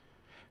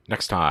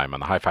Next time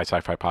on the Hi-Fi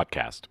Sci-Fi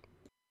Podcast.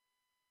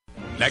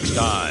 Next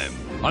time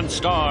on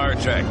Star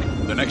Trek: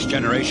 The Next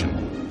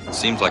Generation.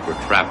 Seems like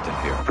we're trapped in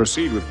here.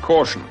 Proceed with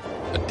caution.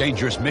 A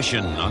dangerous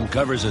mission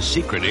uncovers a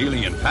secret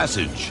alien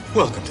passage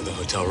Welcome to the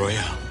Hotel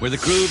Royale. where the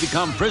crew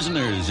become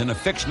prisoners in a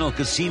fictional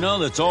casino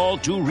that's all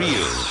too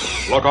real.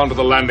 Lock onto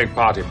the landing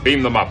party.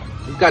 Beam them up.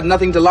 We've got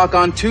nothing to lock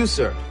on to,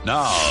 sir.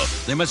 Now,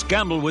 they must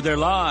gamble with their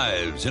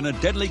lives in a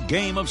deadly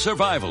game of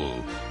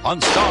survival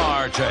on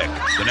Star Trek: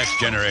 The Next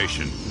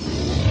Generation.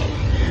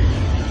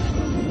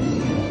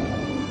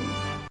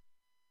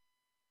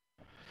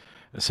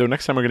 So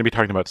next time we're going to be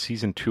talking about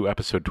Season 2,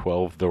 Episode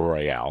 12, The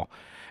Royale.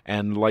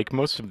 And like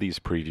most of these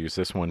previews,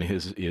 this one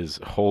is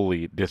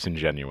wholly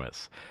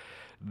disingenuous.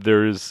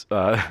 There's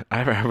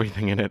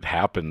everything in it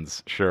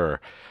happens,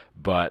 sure,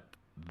 but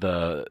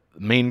the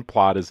main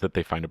plot is that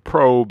they find a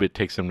probe, it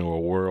takes them to a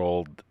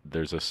world,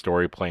 there's a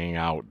story playing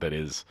out that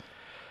is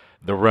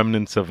the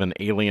remnants of an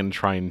alien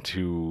trying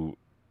to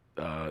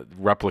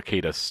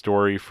replicate a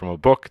story from a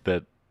book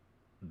that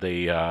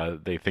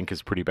they think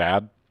is pretty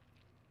bad,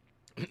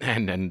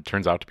 and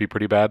turns out to be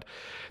pretty bad.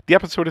 The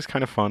episode is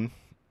kind of fun.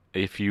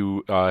 If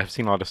you have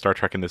seen a lot of Star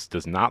Trek and this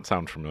does not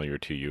sound familiar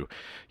to you,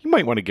 you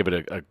might want to give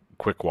it a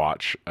quick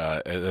watch,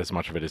 as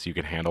much of it as you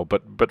can handle.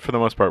 But for the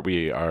most part,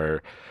 we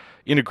are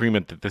in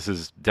agreement that this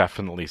is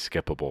definitely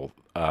skippable.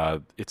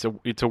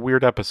 It's a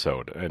weird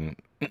episode, and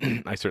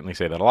I certainly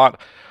say that a lot.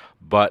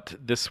 But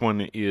this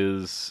one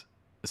is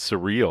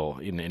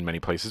surreal in many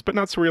places, but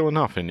not surreal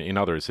enough in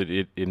others.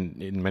 It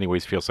in many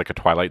ways feels like a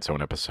Twilight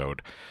Zone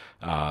episode.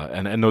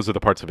 And those are the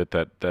parts of it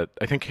that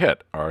I think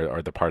hit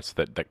are the parts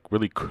that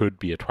really could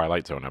be a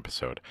Twilight Zone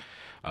episode.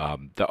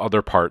 The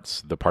other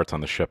parts, the parts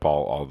on the ship,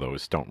 all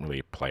those don't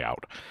really play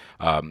out.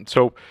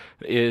 So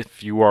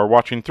if you are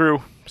watching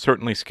through,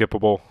 certainly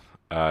skippable.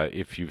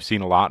 If you've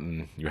seen a lot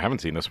and you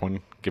haven't seen this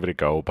one, give it a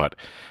go. But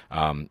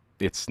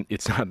it's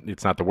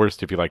not the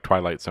worst if you like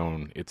Twilight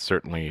Zone. It's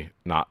certainly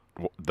not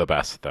the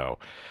best though.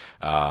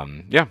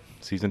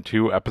 Season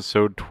 2,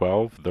 Episode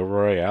 12, The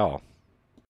Royale.